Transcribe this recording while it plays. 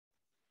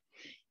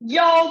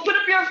Yo, put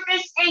up your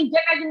fist and get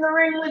back in the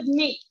ring with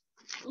me,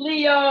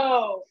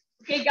 Leo.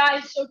 Okay,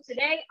 guys, so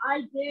today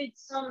I did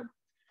some,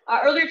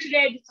 earlier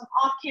today I did some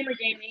off-camera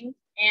gaming,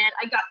 and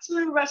I got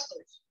two new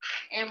wrestlers.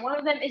 And one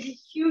of them is a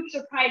huge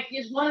surprise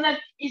because one of them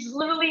is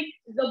literally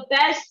the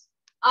best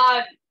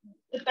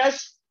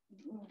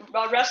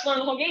wrestler in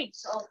the whole game.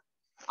 So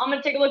I'm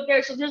going to take a look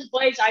there. So this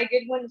Blaze, I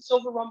did win the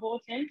Silver Rumble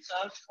with him, so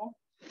that's cool.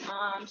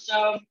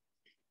 So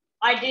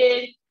I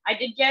did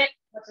get,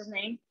 what's his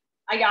name?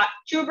 I got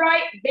Too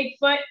Bright,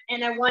 Bigfoot,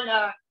 and I won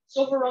a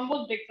Silver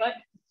Rumble with Bigfoot.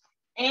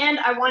 And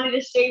I wanted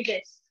to save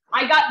this.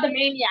 I got the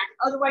Maniac,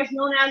 otherwise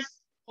known as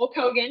Hulk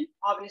Hogan,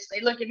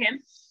 obviously. Look at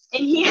him.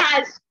 And he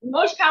has the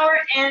most power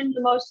and the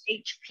most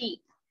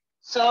HP.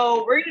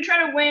 So we're going to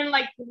try to win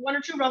like one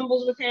or two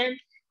Rumbles with him.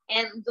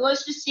 And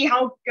let's just see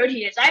how good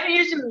he is. I haven't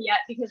used him yet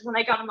because when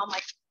I got him, I'm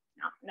like,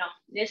 no,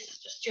 this is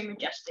just too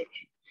majestic.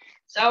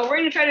 So we're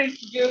going to try to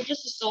do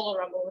just a solo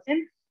Rumble with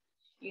him.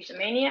 Use a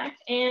Maniac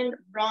and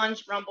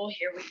Bronze Rumble.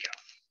 Here we go.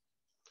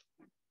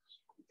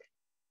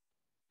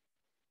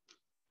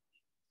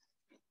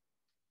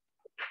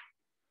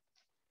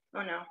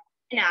 Oh no,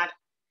 an ad.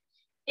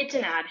 It's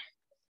an ad.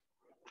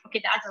 Okay,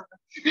 the ad's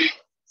open.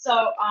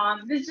 So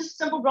this is just a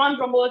simple Bronze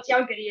Rumble. Let's see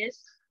how good he is.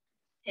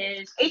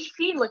 His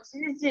HP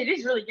it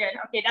is really good.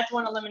 Okay, that's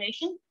one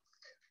elimination.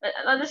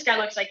 This guy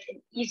looks like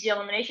an easy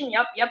elimination.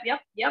 Yep.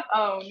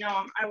 Oh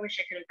no, I wish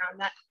I could have gotten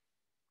that.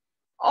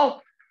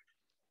 Oh,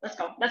 let's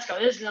go.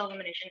 This is an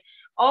elimination.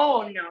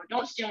 Oh no,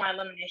 don't steal my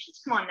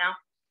eliminations. Come on now.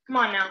 Come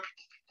on.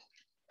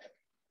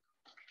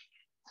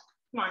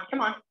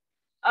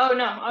 Oh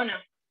no.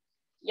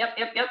 Yep.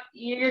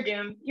 You're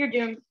doomed.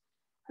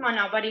 Come on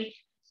now, buddy.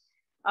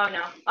 Oh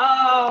no.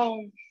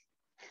 Oh,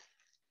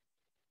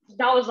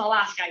 that was the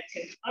last guy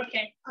too.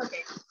 Okay.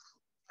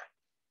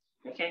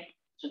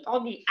 Just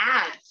all the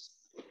ads.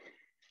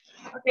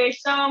 Okay,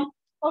 so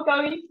Hulk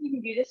Hogan, you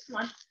can do this.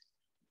 Come on.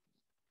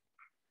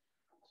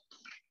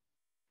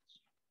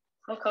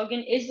 Hulk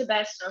Hogan is the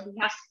best, so he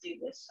has to do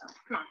this. So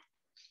come on.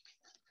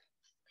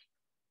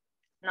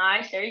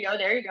 Nice. There you go.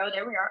 There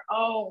we are.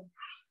 Oh.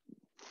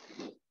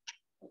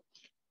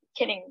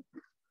 Kidding.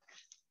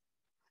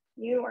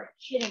 You are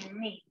kidding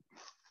me.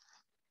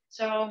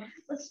 So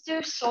let's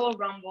do Solo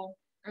Rumble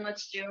and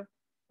let's do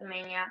the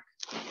Maniac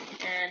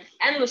and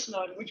Endless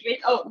Mode, which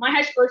my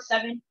high score is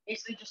 7,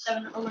 basically just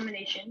 7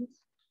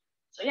 eliminations.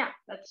 So yeah,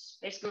 that's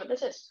basically what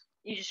this is.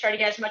 You just try to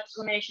get as much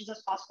eliminations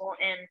as possible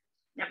and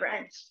never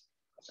ends.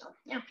 So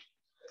yeah.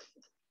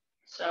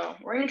 So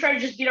we're gonna try to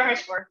just beat our high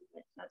score.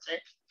 That's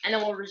it, and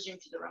then we'll resume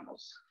to the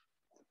Rumbles.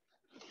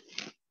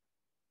 Is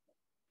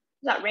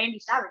that Randy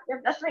Savage?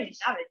 Yep, that's Randy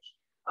Savage.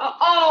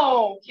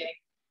 Oh, okay.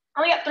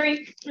 I only got 3.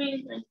 It's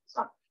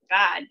not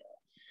bad.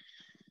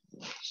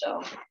 So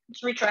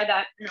let's retry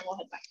that, and then we'll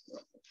head back to the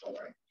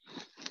floor.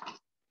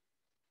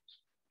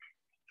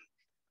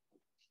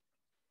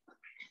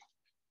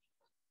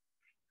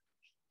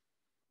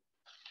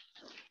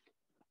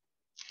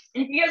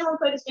 And if you guys want to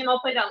play this game,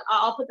 I'll put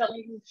that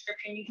link in the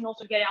description. You can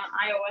also get it on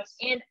iOS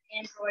and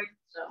Android.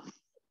 So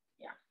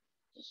yeah,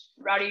 just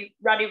Rowdy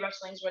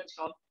Wrestling is what it's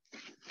called.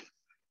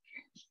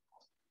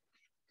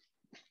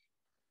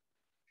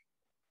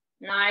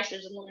 Nice.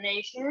 There's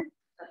elimination.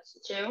 That's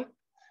 2.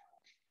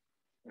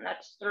 And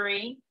that's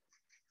 3.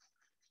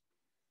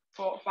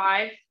 4,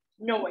 5.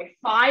 No way.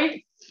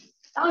 5?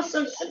 That was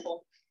so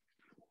simple.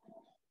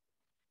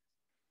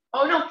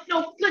 Oh no,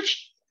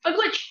 glitch. A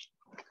glitch.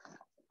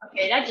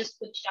 Okay, that just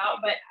glitched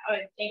out, but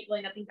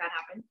thankfully nothing bad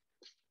happened.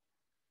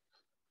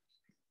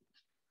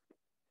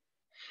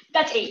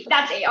 That's 8.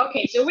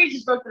 Okay, so we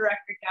just broke the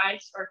record,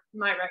 guys, or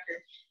my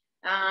record.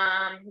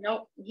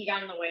 Nope, he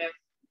got in the way of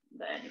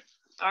the.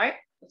 All right,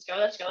 let's go.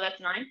 That's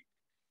 9.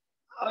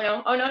 Oh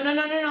no.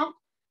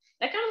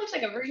 That kind of looks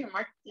like a version of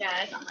Mark. Yeah,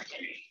 that's not Mark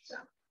Henry. So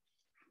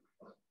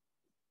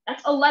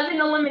that's 11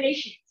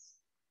 eliminations.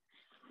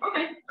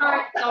 Okay, all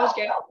right, that was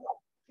good.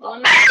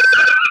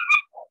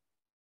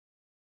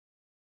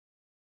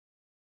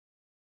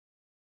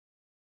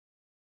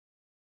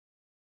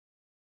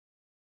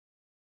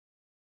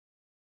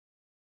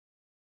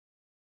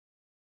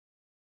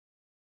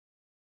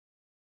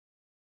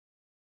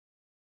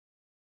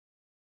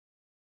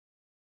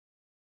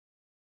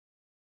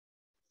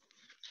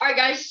 All right,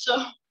 guys.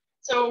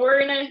 So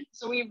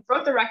we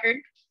broke the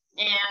record,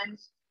 and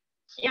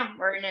yeah,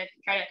 we're gonna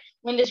try to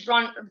win this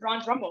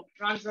bronze rumble.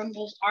 Bronze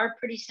rumbles are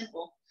pretty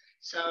simple,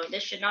 so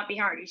this should not be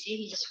hard. You see,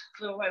 he just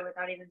flew away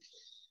without even.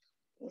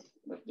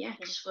 Yeah,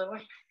 he just flew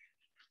away.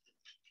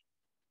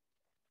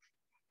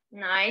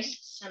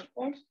 Nice,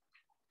 simple.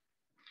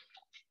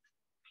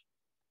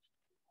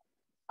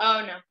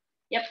 Oh no.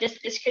 Yep,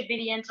 this could be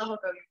the end to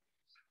Hulk Hogan.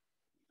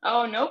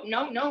 Oh no.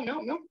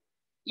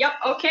 Yep.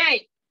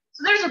 Okay.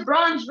 So there's a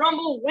bronze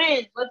rumble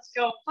win. Let's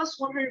go. Plus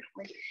 100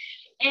 win.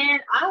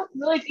 And I don't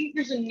really think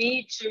there's a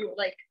need to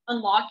like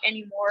unlock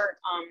any more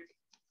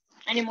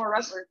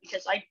wrestlers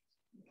because I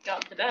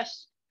got the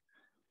best.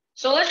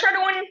 So let's try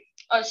to win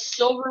a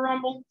silver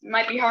rumble. It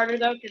might be harder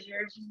though because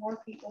there's more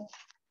people.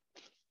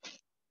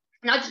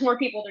 Not just more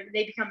people,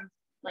 they become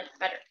like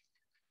better.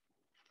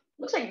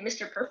 Looks like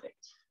Mr. Perfect.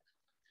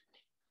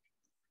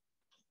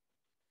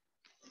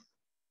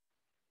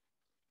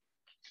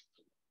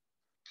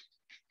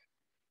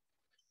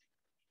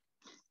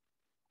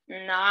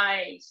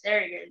 Nice.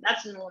 There you go.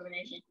 That's an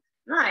elimination.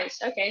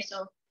 Nice. Okay,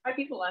 so 5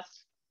 people left.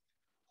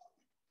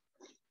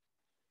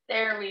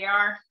 There we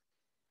are.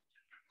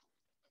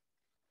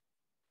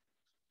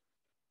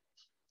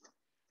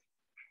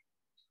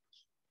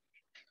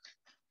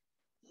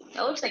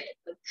 That looks like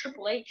the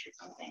Triple H or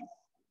something.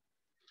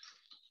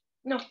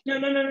 No.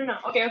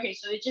 Okay,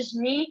 so it's just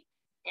me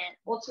and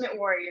Ultimate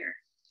Warrior.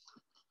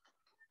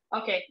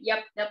 Okay, yep,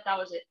 that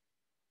was it.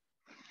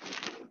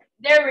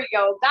 There we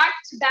go.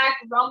 Back-to-back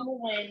Rumble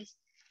wins.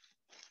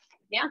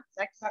 Yeah,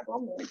 back-to-back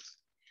Rumble wins.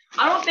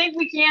 I don't think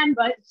we can,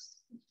 but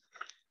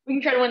we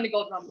can try to win the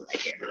Gold Rumble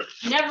right here.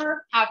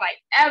 Never have I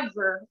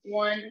ever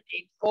won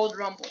a Gold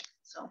Rumble.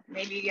 So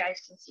maybe you guys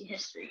can see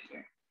history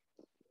here.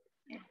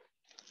 Yeah.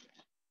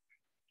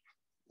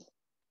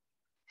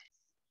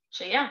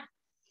 So yeah,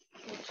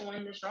 let's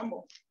win this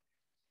Rumble.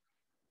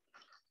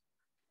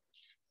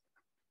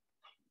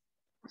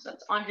 So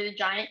that's Andre the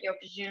Giant,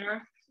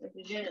 Yokozuna.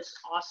 Yokozuna is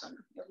awesome.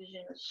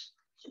 Yokozuna is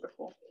super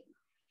cool.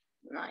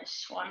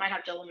 Nice. Well, I might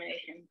have to eliminate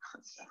him.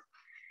 So.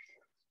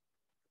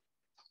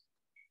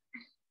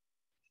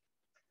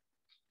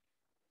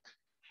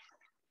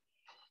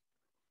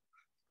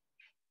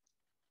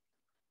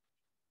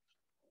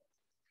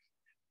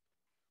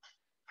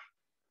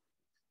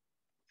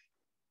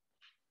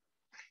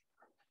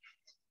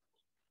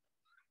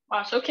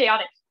 Wow, so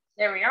chaotic.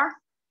 There we are.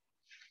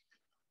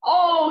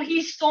 Oh,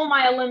 he stole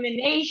my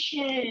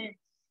elimination.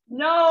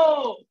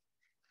 No.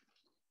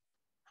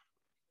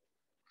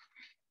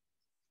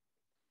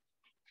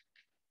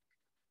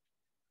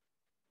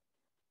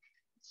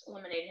 Let's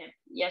eliminate him.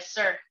 Yes,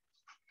 sir.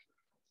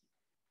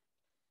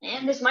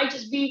 And this might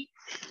just be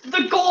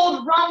the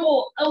Gold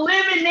Rumble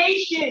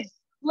elimination.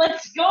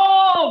 Let's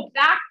go.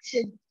 Back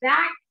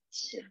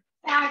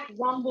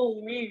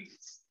Rumble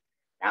wins.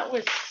 That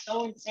was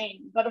so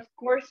insane. But of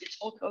course, it's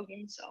Hulk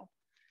Hogan, so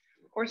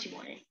of course he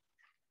won it.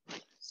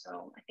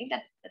 So I think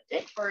that's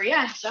it for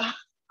So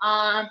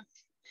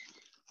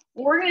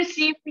we're gonna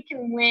see if we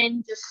can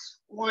win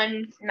just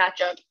one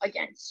matchup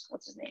against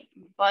what's his name,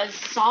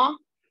 Buzzsaw.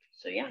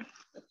 So yeah,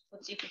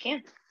 let's see if we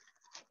can.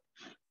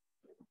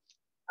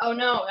 Oh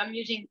no, I'm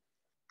using.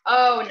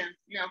 Oh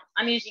no,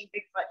 I'm using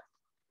Bigfoot.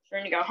 So we're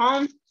gonna go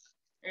home,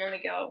 and then we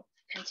go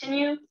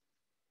continue,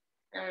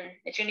 and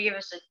it's gonna give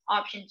us an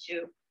option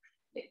to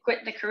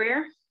quit the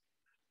career.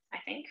 I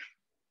think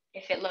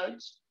if it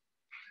loads.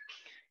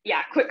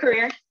 Yeah, quit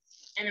career,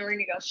 and then we're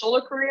gonna go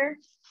solo career,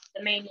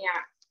 the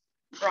Maniac,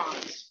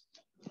 bronze,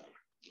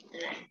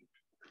 and then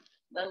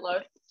let it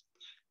load.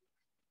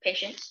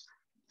 Patience.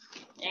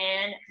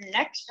 And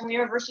next, we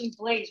are versing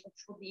Blaze,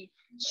 which will be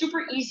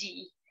super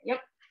easy.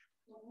 Yep.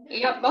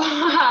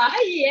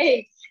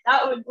 Yay!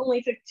 That one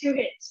only took 2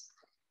 hits.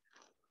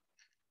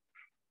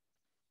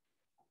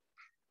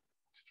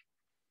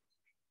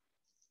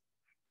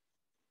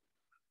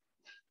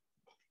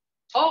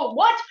 Oh,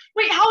 what?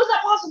 Wait, how is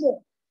that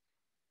possible?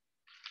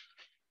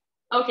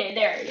 Okay,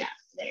 there you go.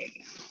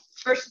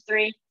 First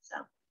 3, so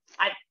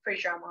I'm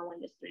pretty sure I'm gonna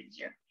win this 3-0.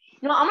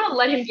 You know, I'm gonna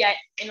let him get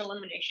an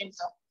elimination,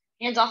 so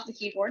hands off the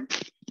keyboard.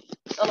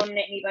 Just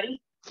eliminate me,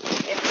 buddy.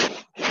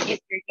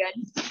 If you're good.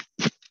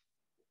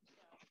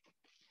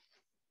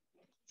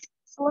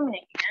 Just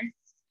eliminate me,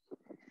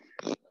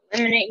 man.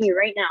 Eliminate me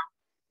right now.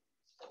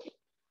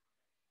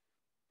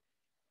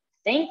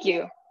 Thank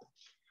you.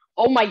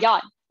 Oh my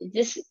god.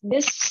 This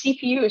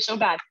CPU is so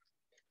bad.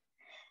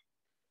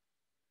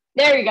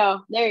 There you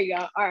go.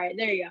 All right,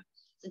 there you go.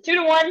 So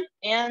 2-1,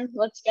 and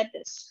let's get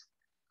this.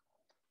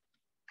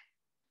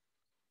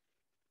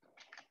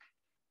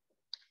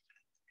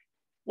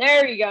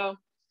 There you go.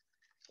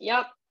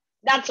 Yep,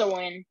 that's a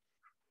win.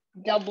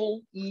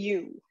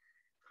 W.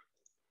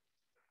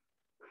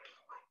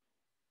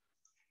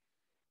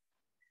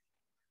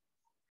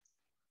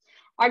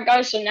 Alright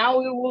guys, so now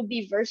we will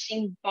be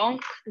versing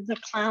Bonk the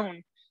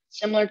Clown,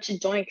 similar to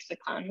Doink the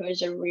Clown, who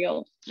is a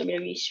real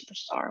WWE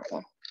superstar.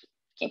 Well,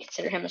 can't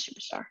consider him a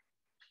superstar.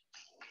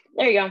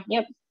 There you go.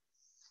 Yep.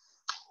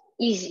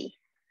 Easy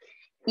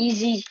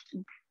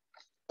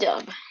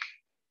dub.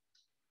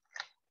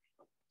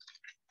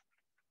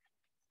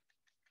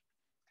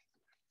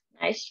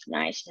 Nice.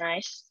 Guys,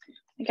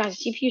 the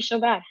CPU is so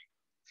bad.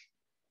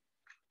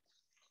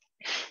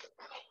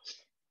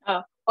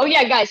 Oh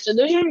yeah, guys. So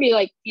there's gonna be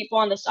like people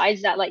on the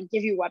sides that like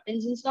give you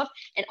weapons and stuff,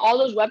 and all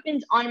those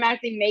weapons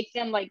automatically make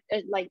them like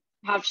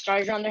have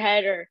stars on their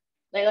head, or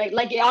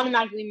like it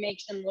automatically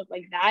makes them look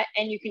like that,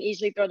 and you can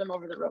easily throw them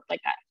over the rope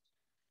like that.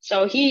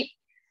 So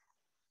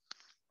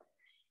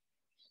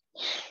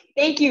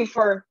thank you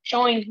for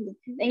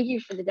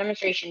the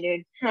demonstration,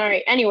 dude. All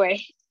right.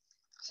 Anyway,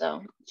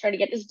 so try to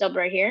get this dub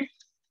right here.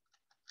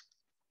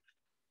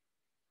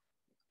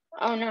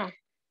 Oh no.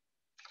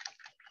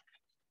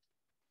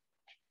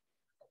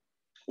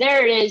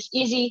 There it is.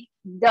 Easy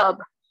dub.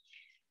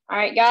 All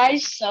right,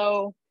 guys.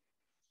 So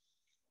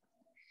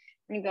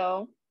I'm gonna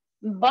go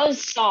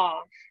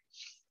Buzzsaw.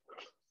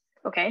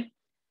 Okay.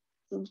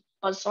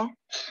 Buzzsaw.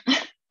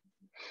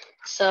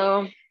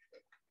 So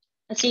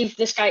let's see if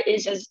this guy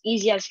is as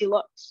easy as he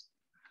looks.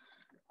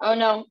 Oh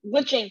no,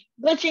 glitching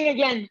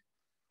again.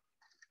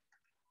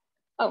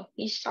 Oh,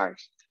 he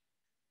stars.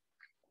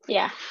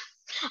 Yeah,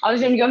 I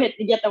was gonna go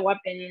get the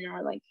weapon,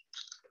 like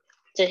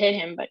to hit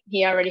him, but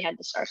he already had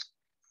the stars.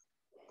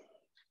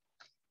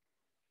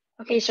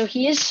 Okay, so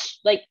he is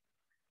like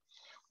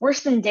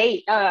worse than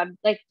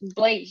like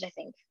Blaze, I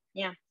think.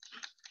 Yeah.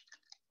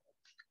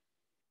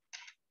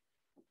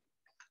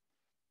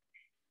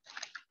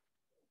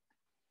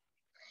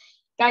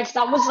 Guys,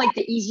 that was like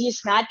the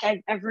easiest match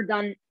I've ever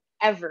done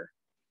ever.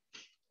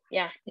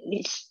 Yeah.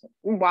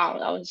 Wow,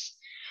 that was.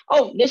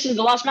 Oh, this is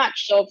the last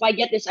match. So if I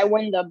get this, I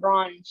win the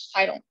bronze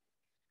title.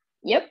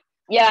 Yep.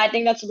 Yeah, I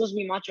think that's supposed to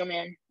be Macho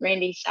Man,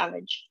 Randy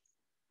Savage.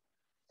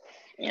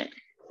 Yeah.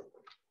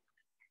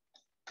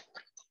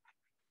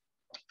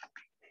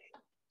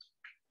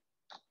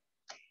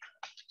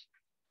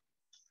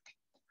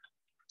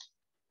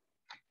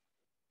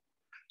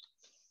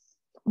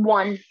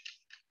 One.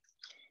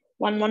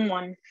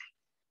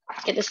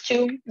 Let's get this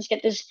 2. Let's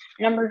get this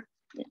number.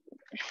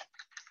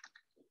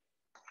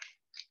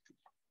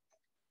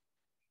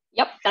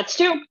 Yep, that's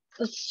 2.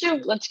 That's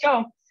 2. Let's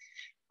go.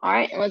 All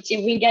right, and let's see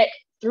if we can get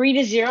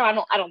 3-0.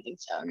 I don't think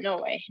so. No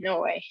way.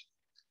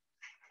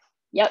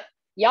 Yep.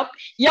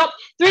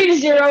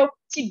 3-0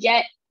 to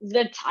get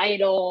the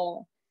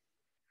title.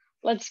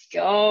 Let's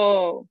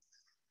go.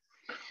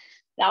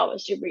 That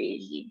was super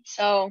easy.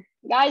 So,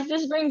 guys,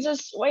 this brings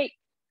us. Wait,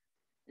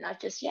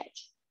 not just yet.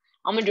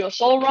 I'm gonna do a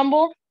solo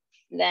rumble,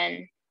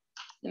 then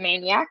the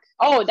Maniac.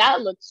 Oh,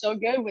 that looked so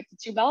good with the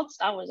 2 belts.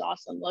 That was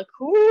awesome. Look,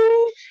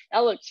 whoo, that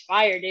looks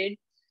fire, dude.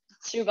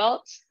 2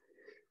 belts.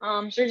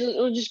 So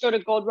we'll just go to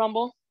Gold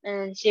Rumble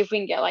and see if we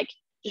can get like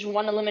just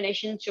 1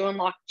 elimination to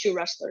unlock 2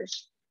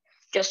 wrestlers,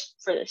 just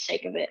for the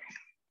sake of it.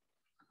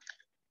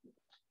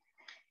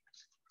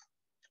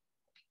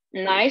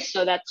 Nice.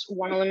 So that's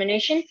 1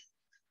 elimination.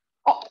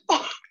 Oh,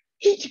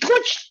 he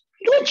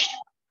glitched.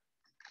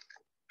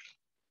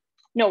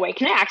 No way.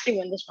 Can I actually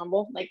win this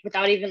Rumble like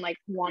without even like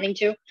wanting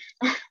to?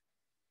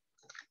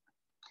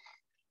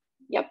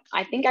 Yep.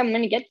 I think I'm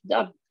gonna get the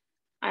dub.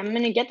 I'm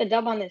gonna get the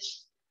dub on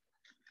this.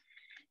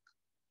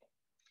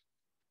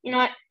 You know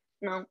what?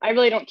 No, I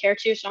really don't care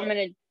to, so I'm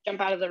gonna jump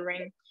out of the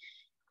ring.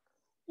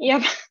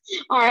 Yep.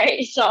 All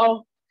right.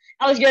 So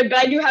that was good, but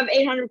I do have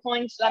 800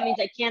 coins, so that means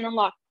I can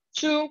unlock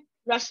 2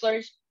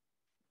 wrestlers.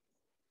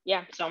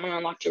 Yeah, so I'm gonna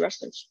unlock 2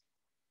 wrestlers.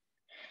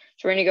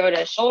 So we're gonna go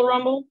to Solo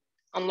Rumble,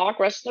 unlock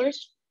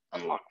wrestlers,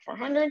 unlock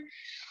 400.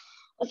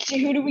 Let's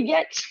see, who do we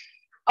get?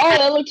 Oh,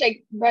 that looks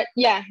like Brett.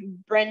 Yeah,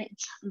 Brett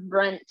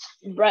the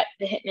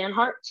Hitman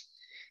Hart.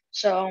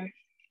 So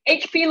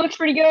HP looks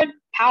pretty good.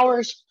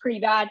 Power's pretty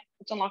bad.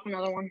 Let's unlock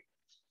another one.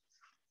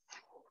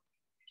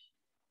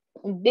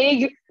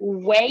 Big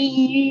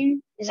Way.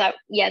 Is that?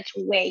 Yeah, it's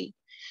Way.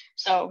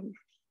 So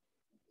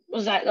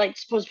was that like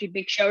supposed to be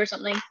Big Show or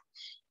something?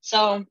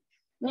 So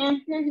yeah,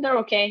 they're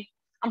okay.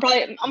 I'm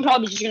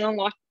probably just gonna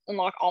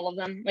unlock all of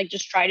them. Like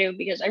just try to,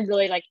 because I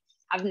really like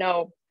have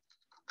no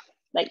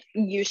like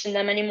use in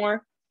them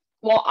anymore.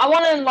 Well, I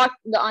want to unlock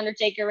the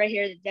Undertaker right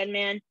here, the Dead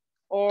Man,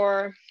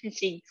 or let's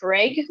see,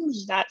 Greg.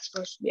 Who's that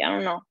supposed to be? I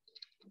don't know.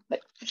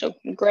 But so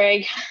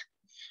Greg,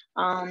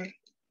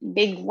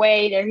 Big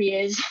Way, there he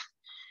is.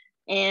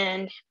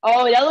 And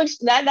oh,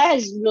 that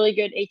has really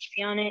good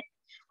HP on it.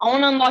 I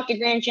want to unlock the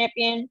Grand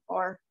Champion,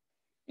 or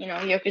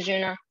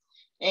Yokozuna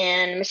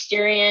and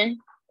Mysterian.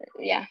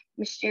 Yeah,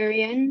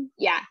 Mysterian.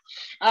 Yeah.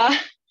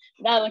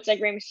 That looks like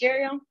Rey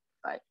Mysterio,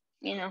 but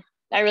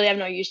I really have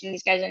no use in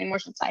these guys anymore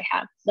since I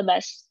have the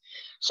best.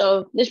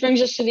 So this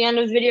brings us to the end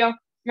of the video.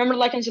 Remember to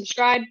like and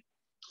subscribe.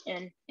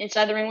 And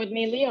inside the ring with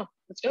me, Leo.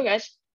 Let's go, guys.